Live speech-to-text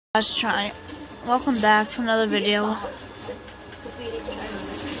Let's try. Welcome back to another video.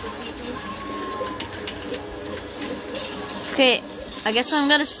 Okay, I guess I'm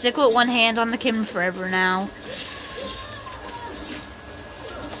gonna stick with one hand on the camera forever now.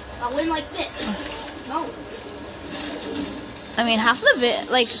 I'll win like this. No. I mean, half of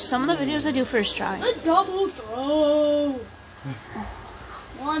the some of the videos I do first try. A double throw.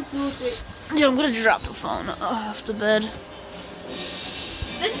 1, 2, 3. Dude, I'm gonna drop the phone off the bed.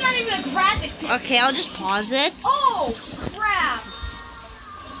 This is not even a graphic picture. Okay, I'll just pause it. Oh, crap.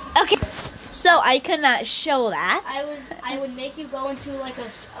 Okay, so I cannot show that. I would make you go into like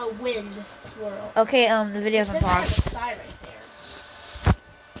a wind swirl. Okay, the video's on pause. Right there.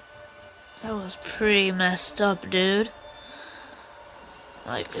 That was pretty messed up, dude.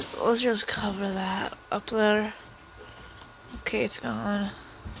 Like, let's just cover that up there. Okay, it's gone.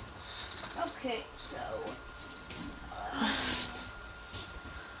 Okay, so.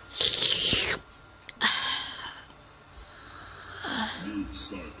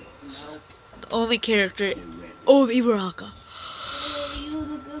 The only character. Oh, the Baraka. Are you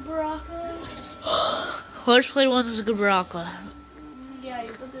the good Baraka? Horse played once is a good Baraka. Yeah,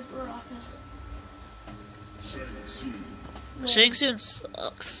 you're the good Baraka. Shang Tsung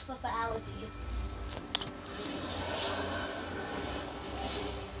sucks. The fatality.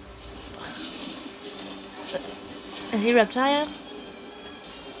 Is he reptile?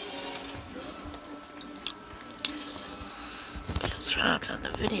 Try not to end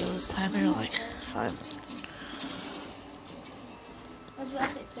the video this time. We're like 5 minutes. I was about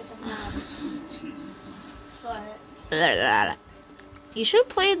to say pick a map. But. You should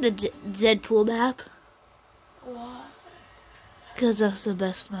play the Deadpool map. What? Because that's the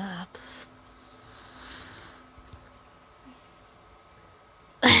best map.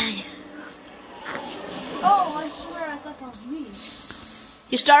 Oh, I swear I thought that was me.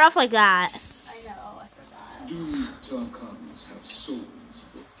 You start off like that. I know, I forgot. Do Tarkans have souls?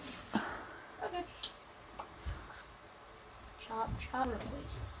 Okay. Chop,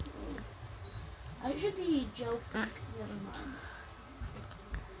 replace. I should be joking. Never mind.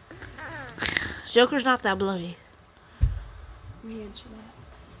 Joker's not that bloody. Re-answer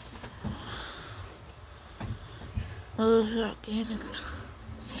that. Oh, organic.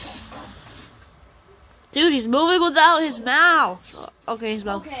 Dude, he's moving without his mouth. Okay, his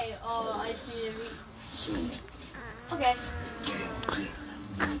mouth. Okay, I just need to Okay.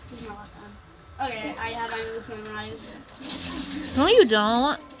 This is my last time. Okay, I have my moves memorized. No, you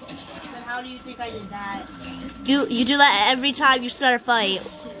don't. Then how do you think I did that? You do that every time you start a fight.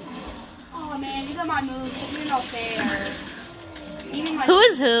 Oh man, you got my moves. You're not fair. Give me my Who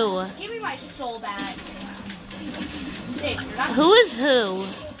is who? Give me my soul back. Hey, you're not. Who is who?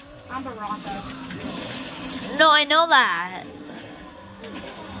 I'm Baraka. No, I know that.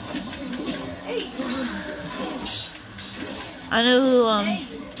 Hey. I know who, Hey.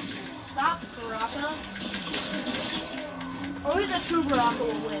 Stop, Baraka. Only the true Baraka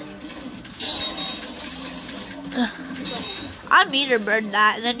will win. I meter burned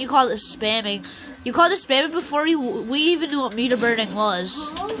that, and then you called it spamming. You called it spamming before we even knew what meter burning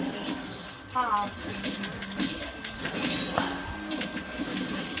was. How?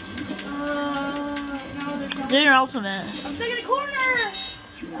 No, there's no Do your ultimate. I'm stuck in a corner!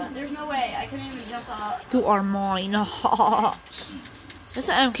 There's no way. I couldn't even jump up. You are mine. That's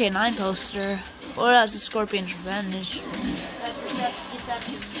an MK9 poster. Or that's a Scorpion's Revenge. That's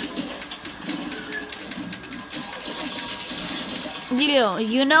deception.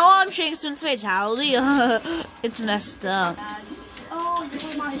 You know I'm Shang Tsung's fatality? It's messed up. Oh, you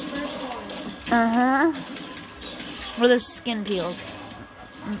put my first one. Uh-huh. Where the skin peels.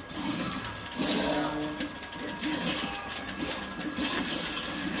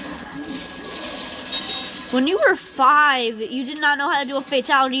 When you were 5, you did not know how to do a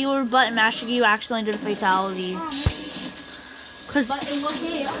fatality. You were button mashing. You actually did a fatality. Cause But in what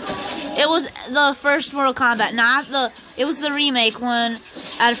game? it was the first Mortal Kombat, not the. It was the remake one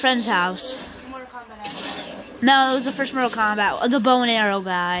at a friend's house. Mortal Kombat. No, it was the first Mortal Kombat, the bow and arrow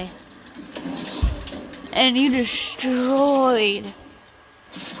guy. And you destroyed.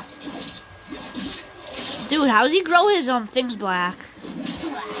 Dude, how does he grow his things black?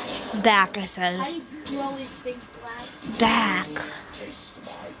 Back, I said. How do you grow his thing black? Back.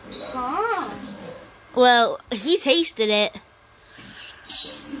 Huh? Well, he tasted it.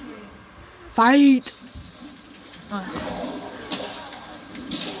 Fight.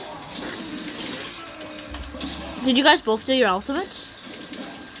 Did you guys both do your ultimates?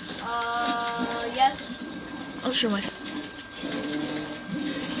 Yes. Oh, sure, my.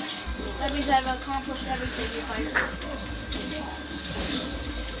 That means I've accomplished everything if I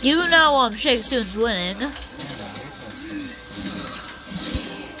You know Shake Soon's winning.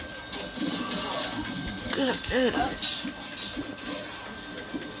 Good.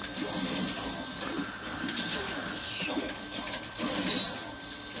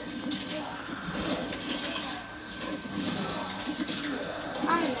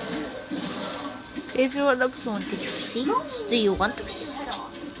 Is there what episode did you see? Do you want to see? I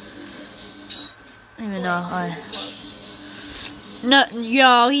don't even know. No,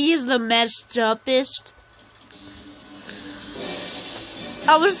 yo, he is the messed upest.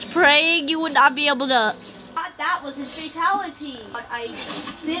 I was praying you would not be able to. That was his fatality. But I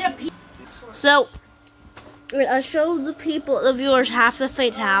did a piece. So, I showed the viewers half the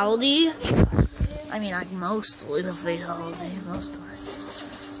fatality. I mean, like mostly the fatality, most of it.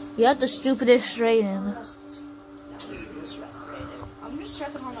 You have the stupidest rating. I'm just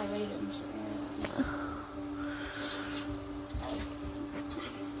checking on my ratings.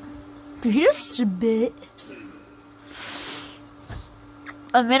 Did you just spit?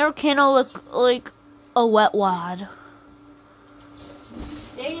 A Kano look like a wet wad.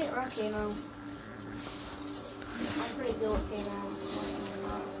 Dang it, Kano. I'm pretty good with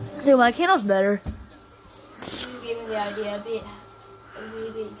Kano. Dude, my Kano's better. You gave me the idea.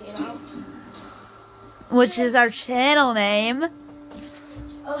 Beat Kano. Which is our channel name.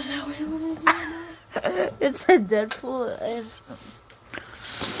 Oh, is that what I want to do? It said Deadpool.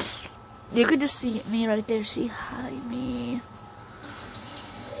 You could just see me right there. See hi me.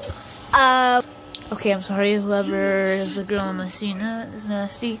 Okay, I'm sorry. Whoever is the girl in the scene is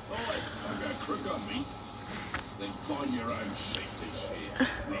nasty.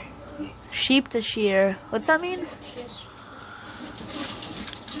 Sheep to shear. What's that mean?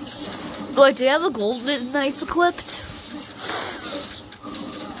 Wait, do you have a golden knife equipped?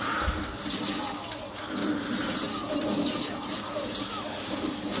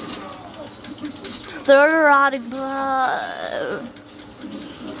 Third rotting blood.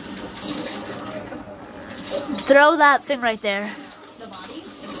 Throw that thing right there. The body?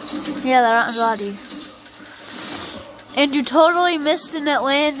 Yeah, the rotten body. And you totally missed and it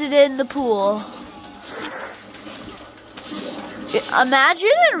landed in the pool.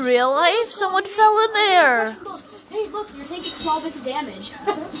 Imagine in real life someone fell in there. Hey, look, you're taking small bits of damage.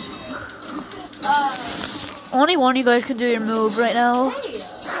 Only one of you guys can do your move right now. Hey,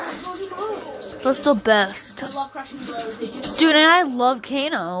 That's the best. I love crushing blows. Dude, and I love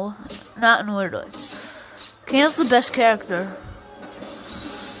Kano. Not in a weird way. Kano's the best character.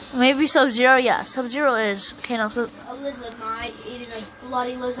 Maybe Sub-Zero, yeah. Sub-Zero is Kano's A lizard, my eating a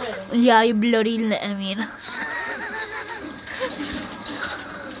bloody lizard. Yeah, you bloody, I mean.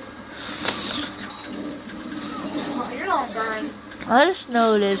 Oh, you're gonna burn. I just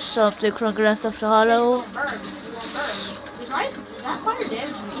noticed something from Grand Theft Auto. You won't burn. You won't burn. Is that fire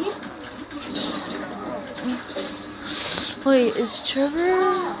damage me? Wait, is Trevor?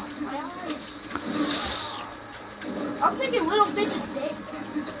 My eyes. I'm taking little bits of damage.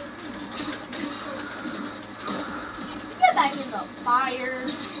 Get back in the fire.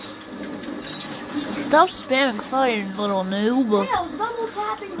 Stop spamming fire, you little noob. Yeah, I was double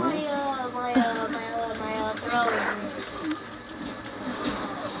tapping my throw.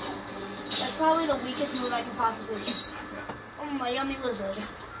 That's probably the weakest move I can possibly do. Oh, my yummy lizard.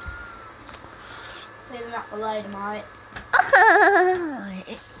 Saving that for later, mate.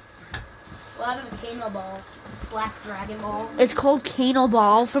 What happened to Kano Ball? Black Dragon Ball. It's called Kano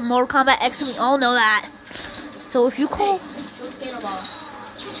Ball from Mortal Kombat X, and we all know that. So if you call... Hey, what's Kano Ball?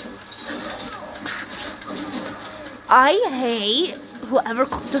 I hate whoever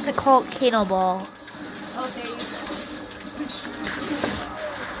doesn't call it Kano Ball. Okay.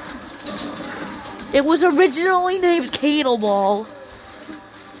 It was originally named Kano Ball.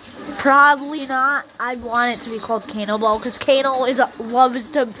 Probably not. I want it to be called Kano Ball because Kano loves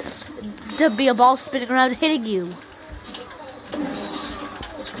to be a ball spinning around hitting you.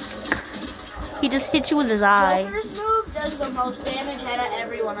 He just hits you with his eye. Joker's move does the most damage out of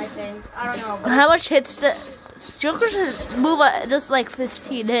everyone, I think. I don't know. How much hits Joker's move does like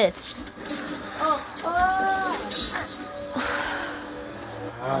 15 hits.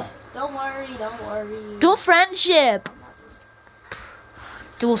 Don't worry. Do a friendship.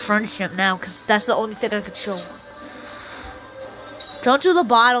 Do a friendship now, because that's the only thing I could show. Don't do the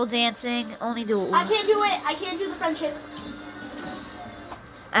bottle dancing. Only do it. I can't do it. I can't do the friendship.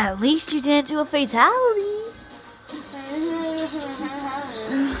 At least you didn't do a fatality.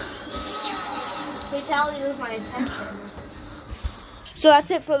 Fatality was my intention. So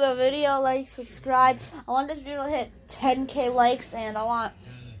that's it for the video. Like, subscribe. I want this video to hit 10K likes, and I want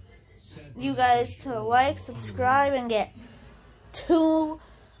you guys to like, subscribe, and get 2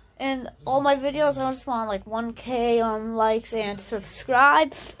 And all my videos, I just want like 1K likes and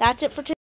subscribe. That's it for today.